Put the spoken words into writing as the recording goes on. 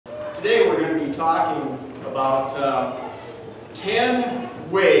Today we're going to be talking about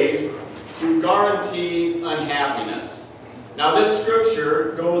 10 ways to guarantee unhappiness. Now this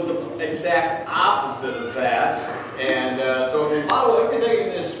scripture goes the exact opposite of that, and so if you follow everything in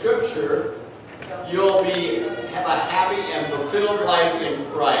this scripture, you'll have a happy and fulfilled life in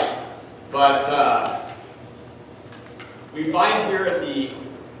Christ. But we find here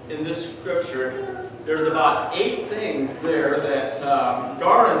in this scripture, there's about 8 things there that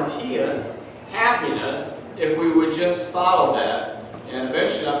guarantee us happiness if we would just follow that. And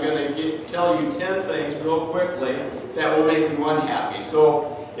eventually I'm going to tell you 10 things real quickly that will make you unhappy.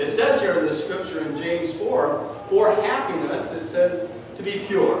 So it says here in the scripture in James 4, for happiness it says to be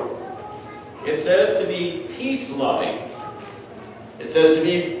pure. It says to be peace-loving. It says to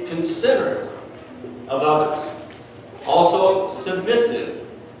be considerate of others. Also submissive,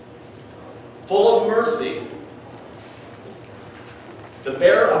 full of mercy, the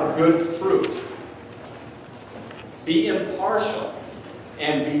bearer of good fruit, be impartial,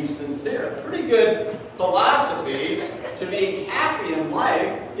 and be sincere. Pretty good philosophy to be happy in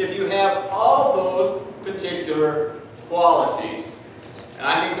life if you have all those particular qualities. And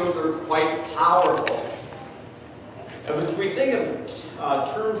I think those are quite powerful. As we think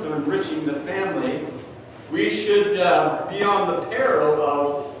of terms of enriching the family, we should be on the peril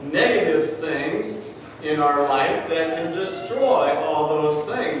of negative things in our life that can destroy all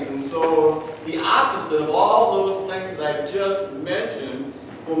those things. And so the opposite of all those things that I've just mentioned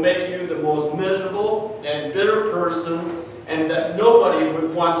will make you the most miserable and bitter person, and that nobody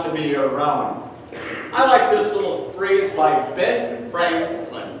would want to be around. I like this little phrase by Ben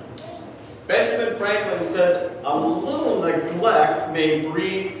Franklin. Benjamin Franklin said, "A little neglect may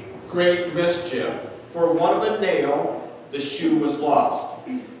breed great mischief. For one of a nail, the shoe was lost.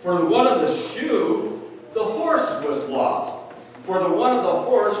 For the one of the shoe, the horse was lost. For the one of the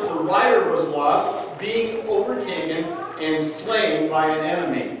horse, the rider was lost, being overtaken and slain by an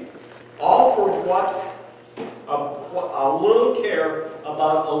enemy. All for what? A little care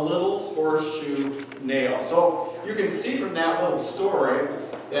about a little horseshoe nail." So you can see from that little story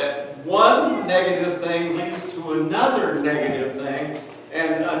that one negative thing leads to another negative thing,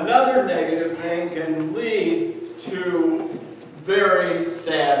 and another negative thing can lead to very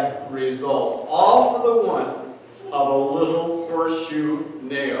sad results, all for the want of a little horseshoe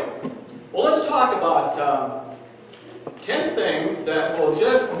nail. Well, let's talk about 10 things that will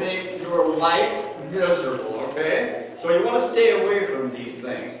just make your life miserable, okay? So you want to stay away from these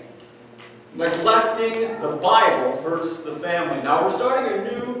things. Neglecting the Bible hurts the family. Now we're starting a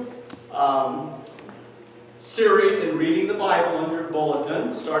new series in reading the Bible in your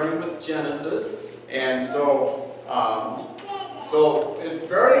bulletin, starting with Genesis. And so it's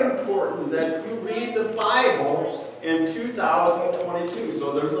very important that you read the Bible in 2022.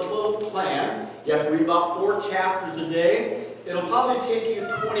 So there's a little plan. You have to read about 4 chapters a day. It'll probably take you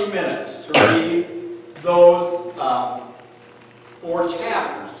 20 minutes to read those 4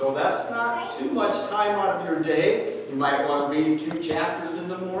 chapters. So that's not too much time out of your day. You might want to read 2 chapters in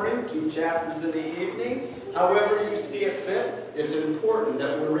the morning, 2 chapters in the evening. However you see it fit, it's important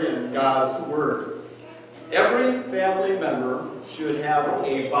that we're in God's Word. Every family member should have a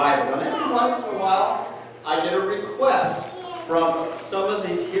Bible. And every once in a while, I get a request from some of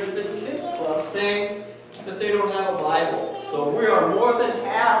the kids in Kids Club saying that they don't have a Bible. So we are more than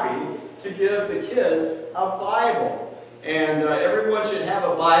happy to give the kids a Bible. And everyone should have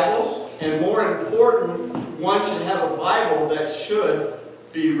a Bible, and more important, one should have a Bible that should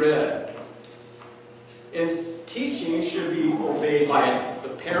be read. And teaching should be obeyed by the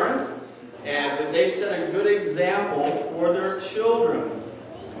parents, and that they set a good example for their children.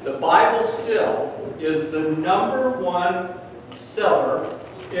 The Bible still is the #1 seller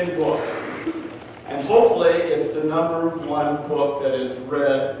in books. And hopefully it's the #1 book that is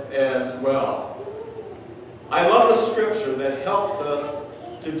read as well. I love the scripture that helps us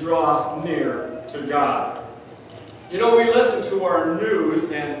to draw near to God. You know, we listen to our news,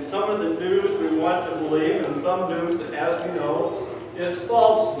 and some of the news we want to believe, and some news, as we know, is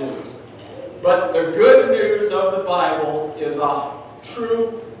false news. But the good news of the Bible is a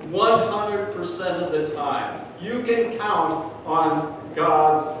true 100% of the time. You can count on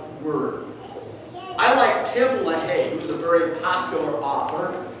God's Word. I like Tim LaHaye, who's a very popular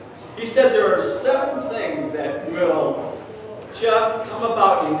author. He said there are 7 things that will just come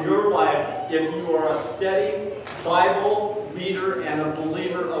about in your life if you are a steady Bible reader and a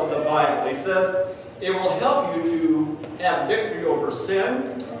believer of the Bible. He says it will help you to have victory over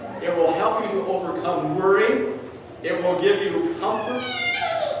sin. It will help you to overcome worry. It will give you comfort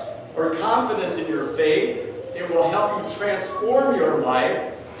or confidence in your faith. It will help you transform your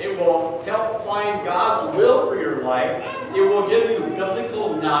life. It will help find God's will for your life. It will give you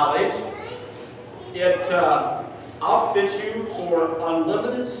biblical knowledge. It outfits you for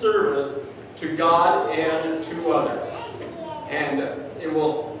unlimited service to God and to others. And it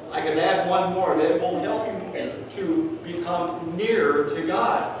will, I can add one more, that it will help you to become nearer to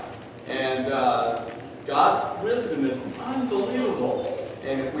God. And God's wisdom is unbelievable.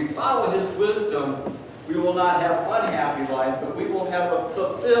 And if we follow His wisdom, we will not have unhappy life, but we will have a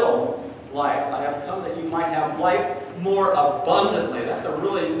fulfilled life. I have come that you might have life more abundantly. That's a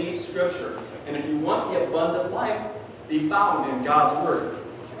really neat scripture. And if you want the abundant life, be found in God's Word.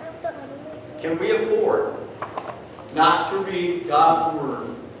 Can we afford not to read God's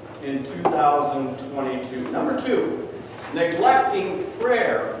Word in 2022? Number 2, neglecting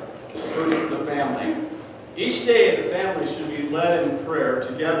prayer hurts the family. Each day the family should be led in prayer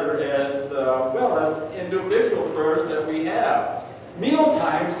together as well as individual prayers that we have.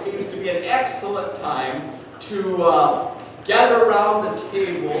 Mealtime seems to be an excellent time to gather around the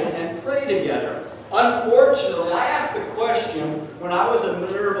table and pray together. Unfortunately, I asked the question when I was in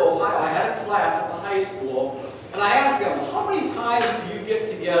Minerva, Ohio. I had a class at the high school, and I asked them, how many times do you get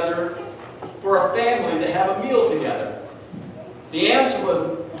together for a family to have a meal together? The answer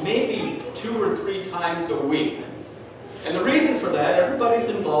was maybe 2 or 3 times a week. And the reason for that, everybody's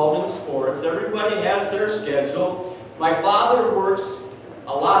involved in sports, everybody has their schedule. My father works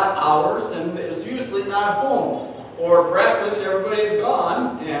a lot of hours and is usually not home. Or breakfast, everybody's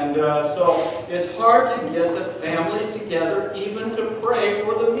gone, and so it's hard to get the family together even to pray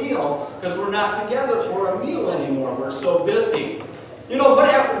for the meal, because we're not together for a meal anymore. We're so busy. You know,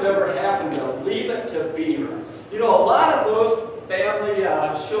 whatever happened to Leave It to Beaver? You know, a lot of those family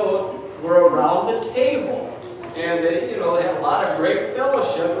shows were around the table, and they, you know, they had a lot of great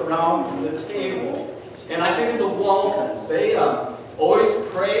fellowship around the table. And I think of the Waltons. They always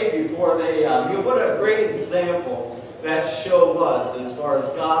prayed before they, you know, what a great example that show was as far as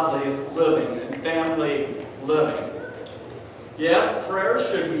godly living and family living. Yes, prayer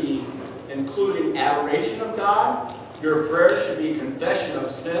should be including adoration of God. Your prayer should be confession of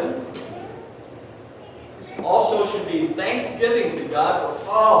sins. Also should be thanksgiving to God for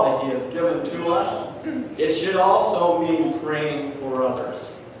all that He has given to us. It should also mean praying for others.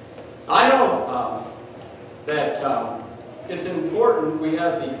 I know that it's important we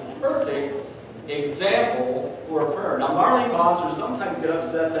have the perfect example for a prayer. Now, Marlene Bonser sometimes get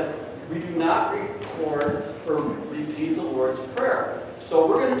upset that we do not record or repeat the Lord's Prayer. So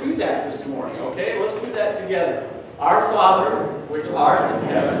we're going to do that this morning, okay? Let's do that together. Our Father, which art in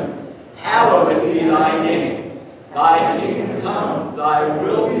heaven, hallowed be thy name. Thy kingdom come, thy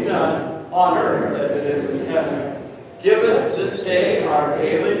will be done, on earth as it is in heaven. Give us this day our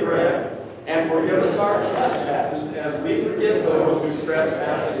daily bread, and forgive us our trespasses as we forgive those who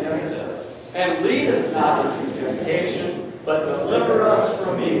trespass against us. And lead us not into temptation, but deliver us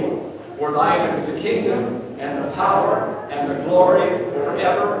from evil. For thine is the kingdom, and the power, and the glory,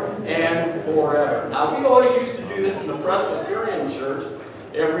 forever and forever. Now, we always used to do this in the Presbyterian church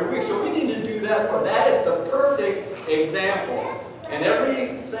every week, so we need to do that more. That is the perfect example. And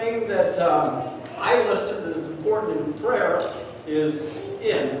everything that I listed as important in prayer is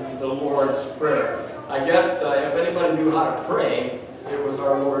in the Lord's Prayer. I guess if anybody knew how to pray, it was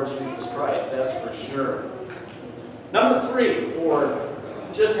our Lord Jesus Christ, that's for sure. Number 3, for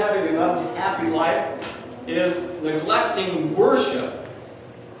just having an unhappy life, is neglecting worship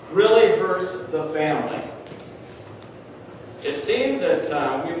really hurts the family. It seems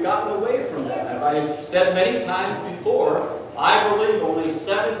that we've gotten away from that. As I've said many times before, I believe only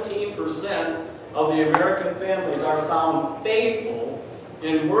 17% of the American families are found faithful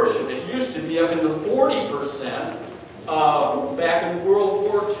in worship. It used to be up in the 40%. Back in World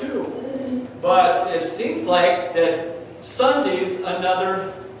War II. But it seems like that Sunday's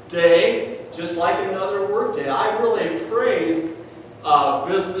another day, just like another work day. I really praise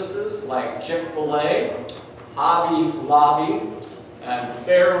businesses like Chick-fil-A, Hobby Lobby, and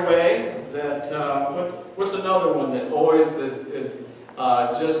Fairway. That what's another one that always is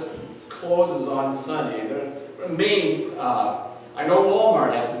just closes on Sunday? I know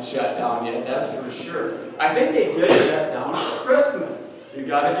Walmart hasn't shut down yet, that's for sure. I think they did shut down for Christmas. You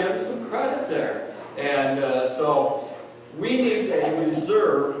got to give them some credit there. And so we need to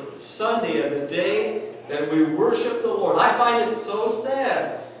reserve Sunday as a day that we worship the Lord. I find it so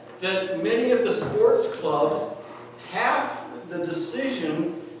sad that many of the sports clubs have the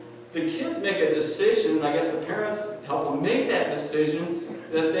decision, the kids make a decision, and I guess the parents help them make that decision,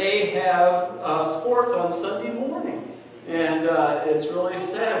 that they have sports on Sunday morning. And it's really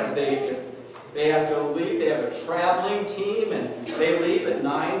sad. They have to leave. They have a traveling team, and they leave at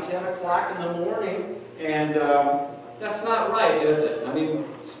 9, 10 o'clock in the morning. And that's not right, is it? I mean,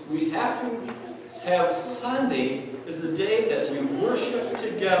 we have to have Sunday is the day that we worship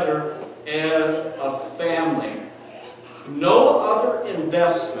together as a family. No other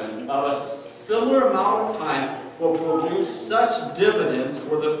investment of a similar amount of time will produce such dividends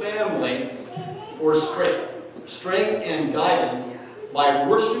for the family for strength and guidance by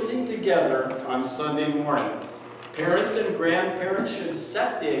worshiping together on Sunday morning. Parents and grandparents should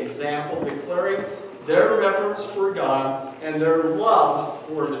set the example, declaring their reverence for God and their love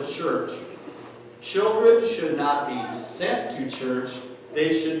for the church. Children should not be sent to church,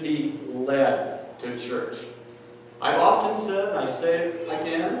 they should be led to church. I've often said, and I say it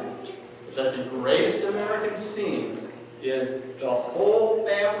again, that the greatest American scene is the whole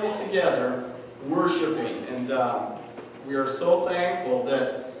family together worshiping. And we are so thankful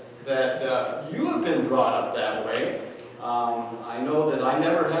that you have been brought up that way. I know that I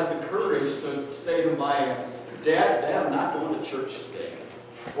never had the courage to say to my dad, "Dad, I'm not going to church today."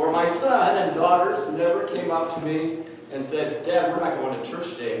 Or my son and daughters never came up to me and said, "Dad, we're not going to church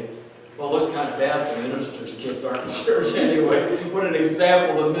today." Well, it looks kind of bad for ministers' kids aren't in church anyway. What an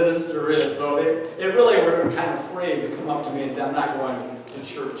example the minister is. So they really were kind of afraid to come up to me and say, "I'm not going to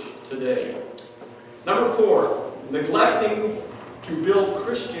church today." Number 4, neglecting to build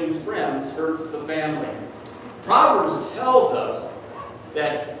Christian friends hurts the family. Proverbs tells us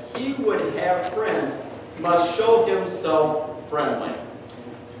that he would have friends must show himself friendly.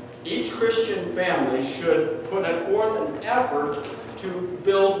 Each Christian family should put forth an effort to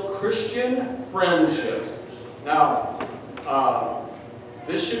build Christian friendships. Now,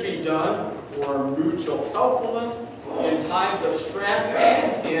 this should be done for mutual helpfulness in times of stress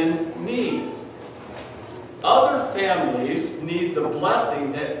and in need. Other families need the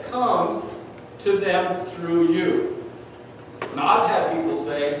blessing that comes to them through you. Now, I've had people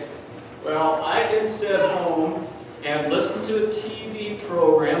say, "Well, I can sit home and listen to a TV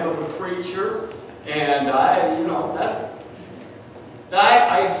program of a preacher, and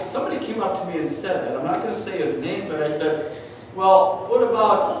somebody came up to me and said that. I'm not going to say his name, but I said, "Well, what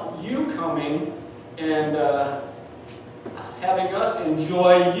about you coming and having us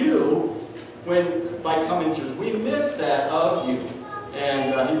enjoy you by coming to church? We miss that of you."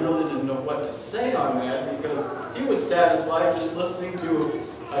 And he really didn't know what to say on that because he was satisfied just listening to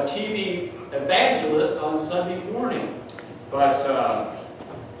a TV evangelist on Sunday morning. But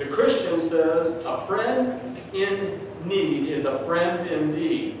the Christian says, "A friend in need is a friend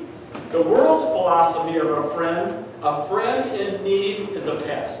indeed." The world's philosophy of a friend in need is a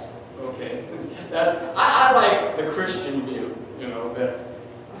pest. Okay, I like the Christian view. That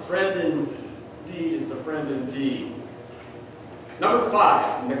a friend indeed is a friend indeed. Number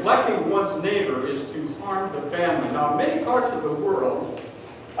 5, neglecting one's neighbor is to harm the family. Now, in many parts of the world,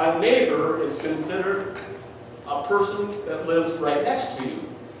 a neighbor is considered a person that lives right next to you.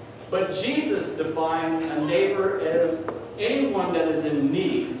 But Jesus defined a neighbor as anyone that is in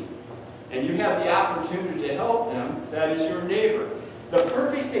need, and you have the opportunity to help them. That is your neighbor. The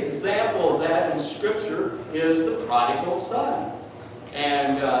perfect example of that in Scripture is the prodigal son,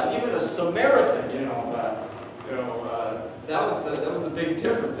 and even a Samaritan. That was the big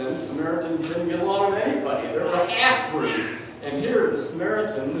difference. Then Samaritans didn't get along with anybody; they were a half-breed. And here, the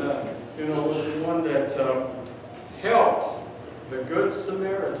Samaritan, was the one that helped the good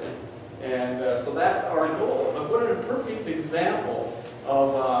Samaritan. And so that's our goal. But what a perfect example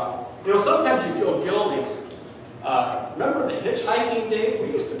of, sometimes you feel guilty. Remember the hitchhiking days?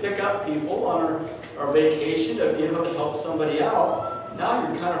 We used to pick up people on our vacation to be able to help somebody out. Now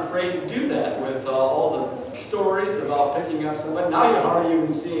you're kind of afraid to do that with all the stories about picking up somebody. Now you hardly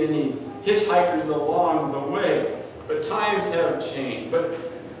even see any hitchhikers along the way. But times have changed. But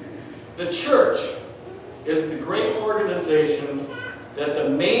the church is the great organization that the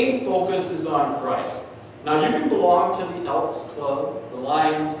main focus is on Christ. Now you can belong to the Elks Club, the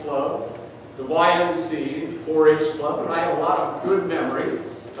Lions Club, the YMC, 4-H Club, and I have a lot of good memories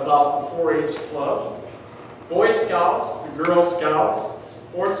about the 4-H Club, Boy Scouts, the Girl Scouts,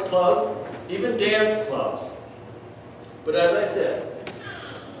 sports clubs, even dance clubs. But as I said,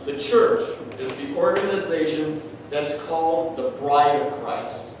 the church is the organization that's called the Bride of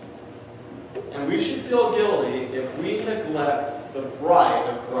Christ. And we should feel guilty if we neglect the Bride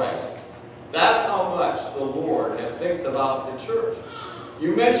of Christ. That's how much the Lord thinks about the church.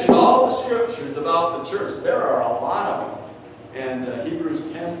 You mentioned all the scriptures about the church. There are a lot of them. And Hebrews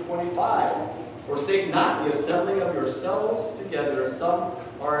 10:25, forsake not the assembling of yourselves together, as some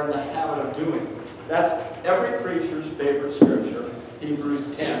are in the habit of doing. That's every preacher's favorite scripture. Hebrews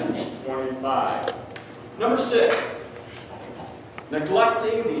 10:25. Number 6,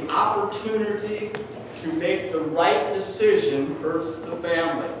 neglecting the opportunity to make the right decision hurts the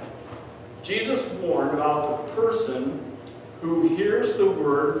family. Jesus warned about the person who hears the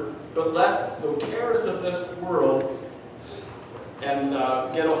word but lets the cares of this world and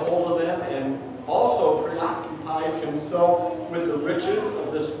get a hold of them, and also preoccupies himself with the riches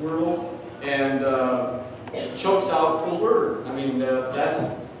of this world and chokes out the word. I mean,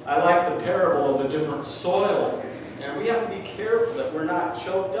 I like the parable of the different soils, and we have to be careful that we're not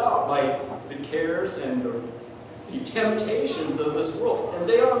choked out by the cares and the temptations of this world. And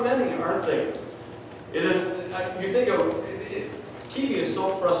they are many, aren't they? It is, you think of, TV is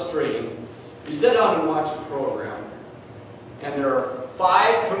so frustrating. You sit down and watch a program, and there are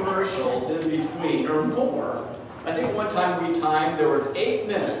 5 commercials in between, or more. I think one time we timed, there was 8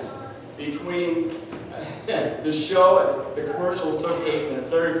 minutes between the show and the commercials took 8 minutes.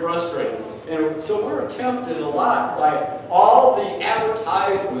 Very frustrating. And so we're tempted a lot by all the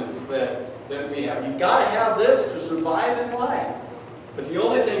advertisements that we have. You've got to have this to survive in life. But the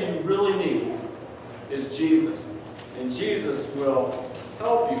only thing you really need is Jesus. And Jesus will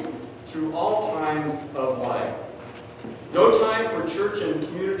help you through all times of life. No time for church and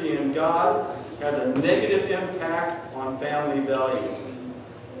community and God has a negative impact on family values.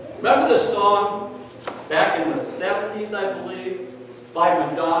 Remember the song back in the 70s, I believe, by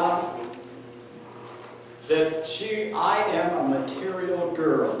Madonna? That I am a material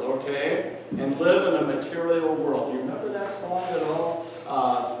girl, okay? And live in a material world. Do you remember that song at all?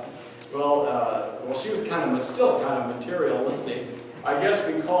 Well, she was still kind of materialistic. I guess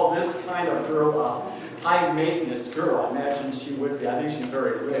we call this kind of girl a high-maintenance girl. I imagine she would be. I think she's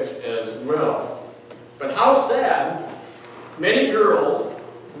very rich as well. But how sad, many girls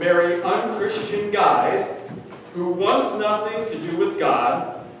marry unchristian guys who wants nothing to do with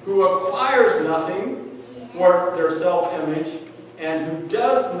God, who acquires nothing for their self-image, and who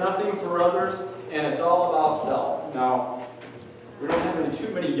does nothing for others, and it's all about self. Now, we don't have too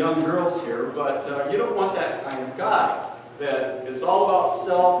many young girls here, but you don't want that kind of guy. That it's all about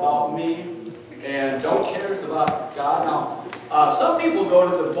self, about me, and don't care about God. Now, some people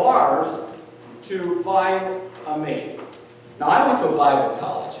go to the bars to find a mate. Now, I went to a Bible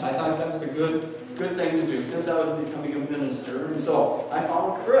college, and I thought that was a good thing to do since I was becoming a minister. And so I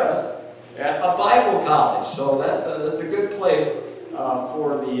found Chris at a Bible college. So that's a good place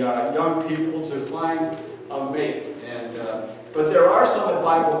for the young people to find a mate. But there are some at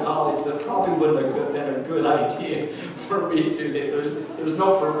Bible college that probably wouldn't have been a good idea for me to do. There's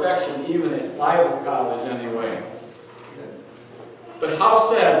no perfection even at Bible college anyway. But how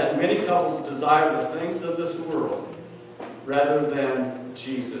sad that many couples desire the things of this world rather than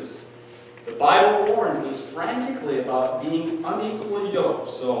Jesus. The Bible warns us frantically about being unequally yoked.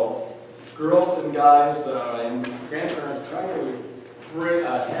 So girls and guys and grandparents try to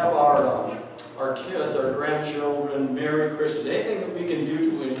have our kids, our grandchildren, marry Christians. Anything that we can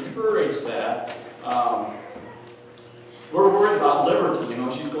do to encourage that. We're worried about Liberty. You know,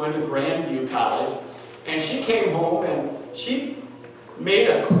 she's going to Grandview College, and she came home and she made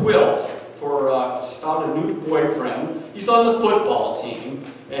a quilt for. She found a new boyfriend. He's on the football team,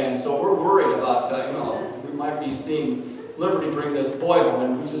 and so we're worried about. We might be seeing Liberty bring this boy home,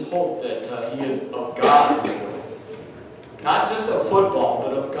 and we just hope that he is of God. Not just of football,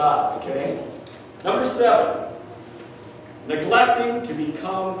 but of God. Okay. Number 7, neglecting to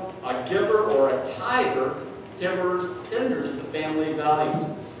become a giver or a tither hinders the family values.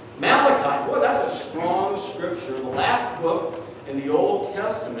 Malachi, boy, that's a strong scripture. The last book in the Old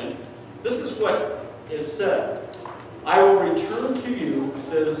Testament, this is what is said. I will return to you,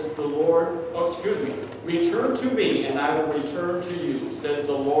 says the Lord. Oh, excuse me. Return to me, and I will return to you, says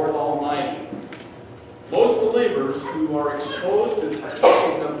the Lord Almighty. Most believers who are exposed to the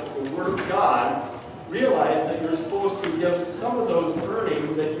teachings of the Word of God realize that you're supposed to give some of those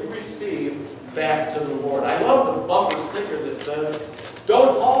earnings that you receive back to the Lord. I love the bumper sticker that says,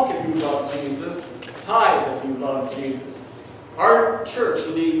 don't honk if you love Jesus, tithe if you love Jesus. Our church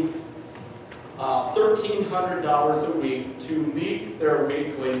needs $1,300 a week to meet their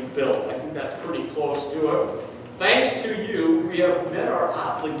weekly bills. I think that's pretty close to it. Thanks to you, we have met our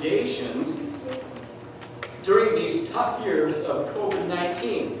obligations during these tough years of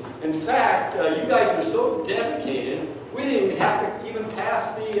COVID-19. In fact, you guys are so dedicated, we didn't even have to even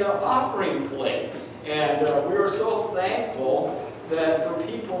pass the offering plate. And we are so thankful that for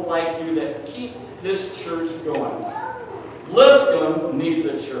people like you that keep this church going. Liscum needs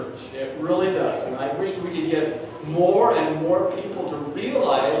a church. It really does. And I wish we could get more and more people to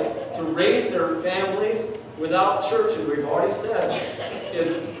realize to raise their families without church, and we've already said,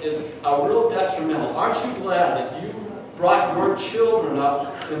 is a real detrimental. Aren't you glad that you brought your children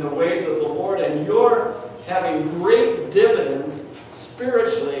up in the ways of the Lord, and you're having great dividends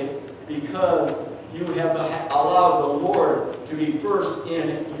spiritually because you have allowed the Lord to be first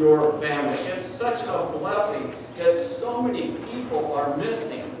in your family? It's such a blessing that so many people are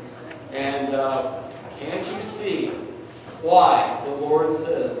missing. And can't you see why the Lord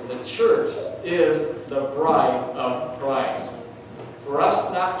says the church is the bride of Christ? For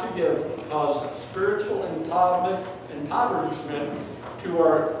us not to give cause spiritual impoverishment to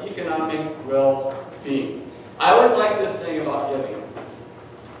our economic well-being. I always like this thing about giving.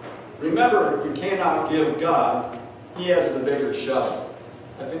 Remember, you cannot give God. He has the bigger shovel.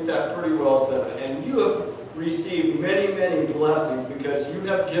 I think that pretty well says it. And you have received many, many blessings because you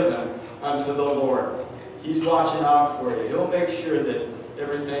have given unto the Lord. He's watching out for you. He'll make sure that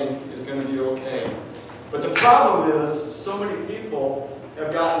everything is going to be okay. But the problem is, so many people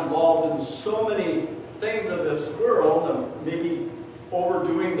have gotten involved in so many things of this world, and maybe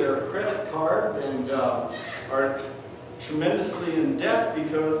overdoing their credit card, and are tremendously in debt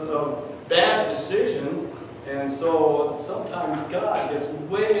because of bad decisions. And so sometimes God gets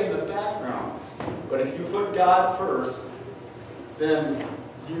way in the background. But if you put God first, then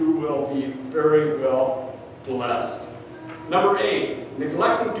you will be very well blessed. Number 8,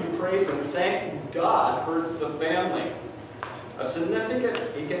 neglecting to praise and thank God hurts the family. A significant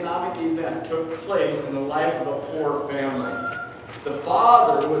economic event took place in the life of a poor family. The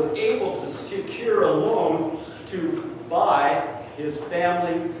father was able to secure a loan to buy his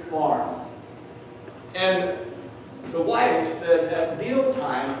family farm. And the wife said at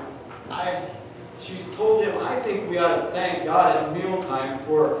mealtime, she's told him, I think we ought to thank God at mealtime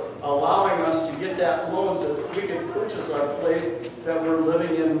for allowing us to get that loan so that we can purchase our place that we're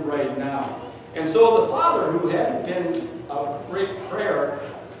living in right now. And so the father, who hadn't been a great prayer,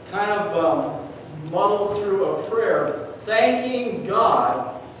 kind of muddled through a prayer, thanking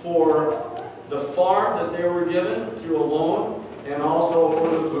God for the farm that they were given through a loan, and also for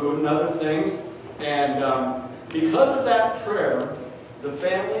the food and other things. And because of that prayer, the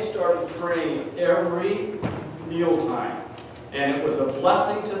family started praying every mealtime. And it was a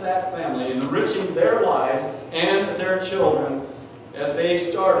blessing to that family, enriching their lives and their children as they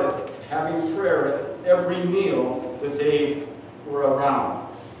started having prayer at every meal that they were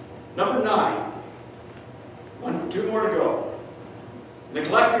around. Number 9. 2 more to go.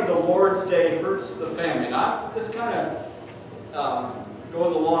 Neglecting the Lord's Day hurts the family. Now, this kind of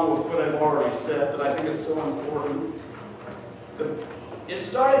goes along with what I've already said, but I think it's so important. It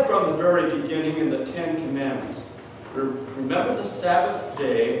started from the very beginning in the 10 Commandments. Remember the Sabbath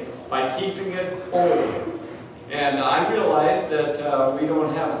day by keeping it holy. And I realize that we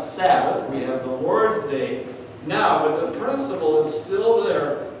don't have a Sabbath, we have the Lord's Day now, but the principle is still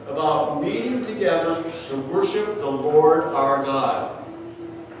there about meeting together to worship the Lord our God.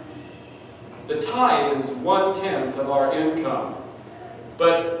 The tithe is 1/10 of our income.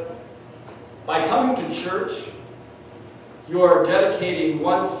 But by coming to church, you are dedicating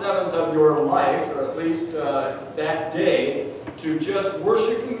 1/7 of your life, or at least that day, to just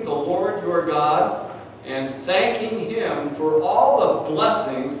worshiping the Lord your God and thanking Him for all the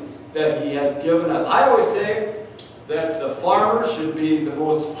blessings that He has given us. I always say that the farmer should be the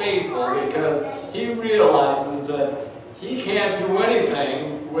most faithful because he realizes that he can't do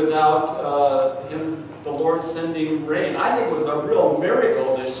anything without the Lord sending rain. I think it was a real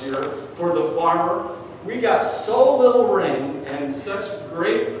miracle this year for the farmer. We got so little rain and such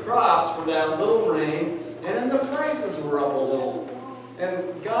great crops for that little rain, and then the prices were up a little. And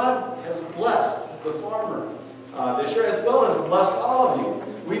God has blessed the farmer this year, as well as blessed all of you.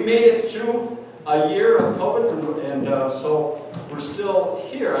 We made it through a year of COVID, and so we're still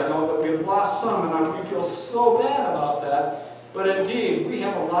here. I know that we've lost some, and we feel so bad about that. But indeed, we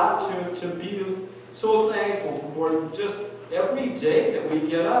have a lot to be so thankful for, just every day that we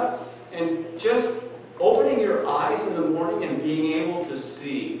get up and just opening your eyes in the morning and being able to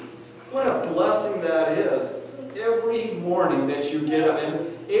see. What a blessing that is. Every morning that you get up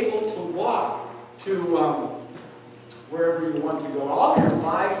and able to walk to wherever you want to go. All your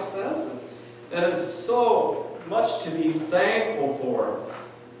 5 senses. That is so much to be thankful for.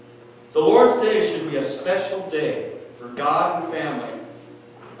 The Lord's Day should be a special day for God and family.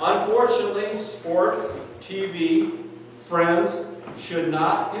 Unfortunately, sports, TV, friends should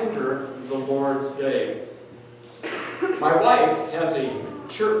not hinder the Lord's Day. My wife has a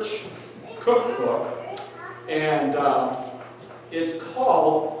church cookbook, and it's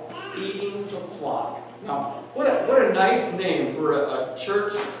called Feeding the Flock. Now, what a nice name for a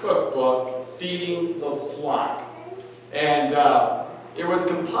church cookbook, Feeding the Flock. And it was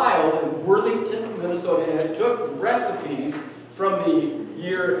compiled in Worthington, Minnesota, and it took recipes from the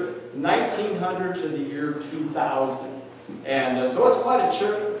year 1900 to the year 2000. And so it's quite a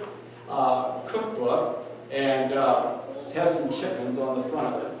church cookbook, and it has some chickens on the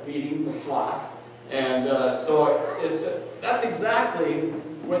front of it, feeding the flock. And so that's exactly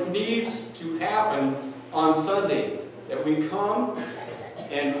what needs to happen on Sunday, that we come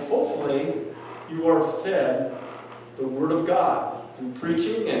and hopefully you are fed the Word of God through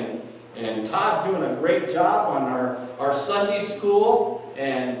preaching, and Todd's doing a great job on our Sunday school,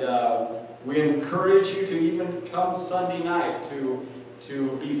 and we encourage you to even come Sunday night to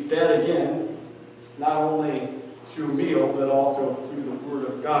be fed again, not only through meal, but also through the Word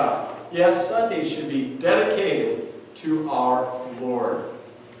of God. Yes, Sunday should be dedicated to our Lord.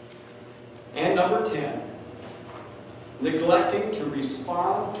 And number 10, neglecting to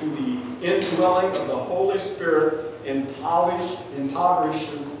respond to the indwelling of the Holy Spirit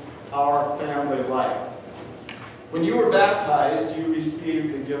impoverishes our family life. When you were baptized, you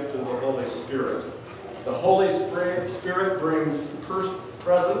received the gift of the Holy Spirit. The Holy Spirit brings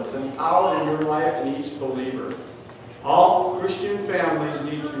presence and power in your life and each believer. All Christian families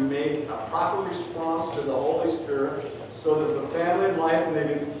need to make a proper response to the Holy Spirit so that the family life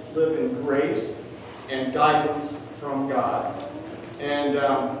may live in grace and guidance from God. And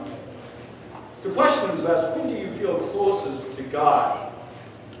the question is asked, when do you feel closest to God?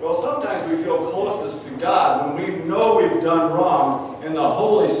 Well, sometimes we feel closest to God when we know we've done wrong and the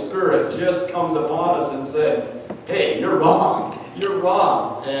Holy Spirit just comes upon us and said, hey, you're wrong, you're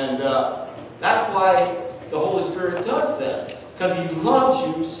wrong. And that's why the Holy Spirit does this, because He loves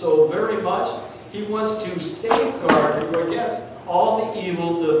you so very much. He wants to safeguard you against all the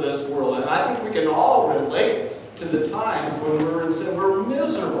evils of this world. And I think we can all relate to the times when we're in sin. We're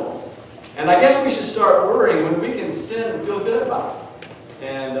miserable. And I guess we should start worrying when we can sin and feel good about it.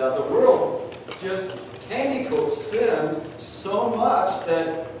 And the world just candy coats sin so much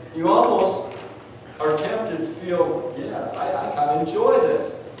that you almost are tempted to feel, yes, I kind of enjoy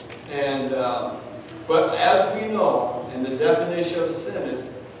this. And but as we know, in the definition of sin,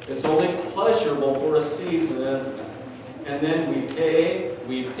 it's only pleasurable for a season, isn't it? And then we pay,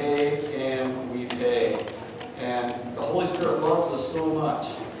 and we pay. And the Holy Spirit loves us so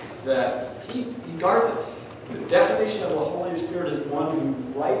much that He guards it. The definition of the Holy Spirit is one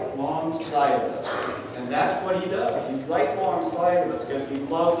who's right alongside of us. And that's what He does. He's right alongside of us because He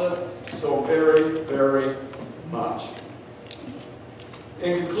loves us so very, very much.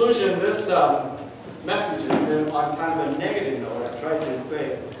 In conclusion, this message has been on kind of a negative note. I tried to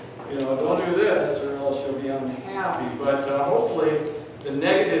say, don't do this or else you'll be unhappy. But hopefully the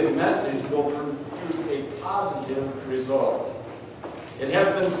negative message will produce a positive result. It has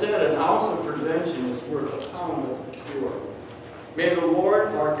been said, an ounce of prevention is worth a pound of cure. May the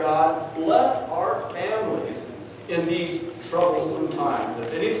Lord our God bless our families in these troublesome times.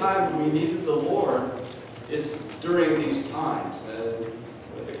 If any time we needed the Lord, it's during these times. The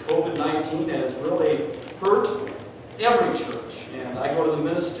COVID-19 has really hurt every church. And I go to the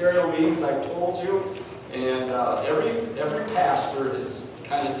ministerial meetings, I've told you, and every pastor is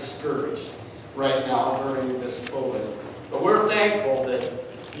kind of discouraged right now during this COVID. But we're thankful that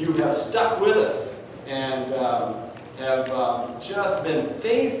you have stuck with us and have just been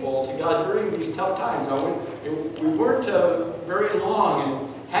faithful to God during these tough times. Now, we weren't very long in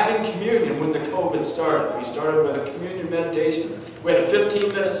having communion when the COVID started. We started with a communion meditation. We had a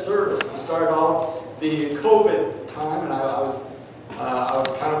 15-minute service to start off the COVID time, and I was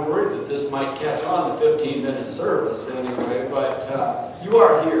kind of worried that this might catch on the 15-minute service anyway. But you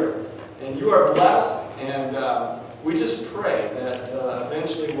are here, and you are blessed, and we just pray that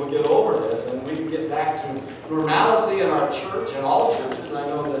eventually we'll get over this and we can get back to normalcy in our church and all churches. I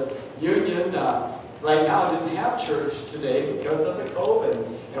know that Union right now didn't have church today because of the COVID,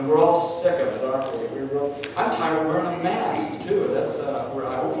 and we're all sick of it, aren't we? I'm tired of wearing a mask too. That's where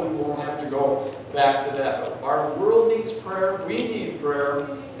I hopefully won't have to go back to that. But our world needs prayer. We need prayer,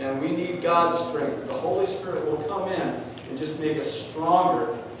 and we need God's strength. The Holy Spirit will come in and just make us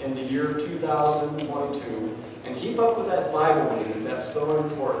stronger in the year 2022. And keep up with that Bible reading. That's so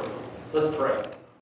important. Let's pray.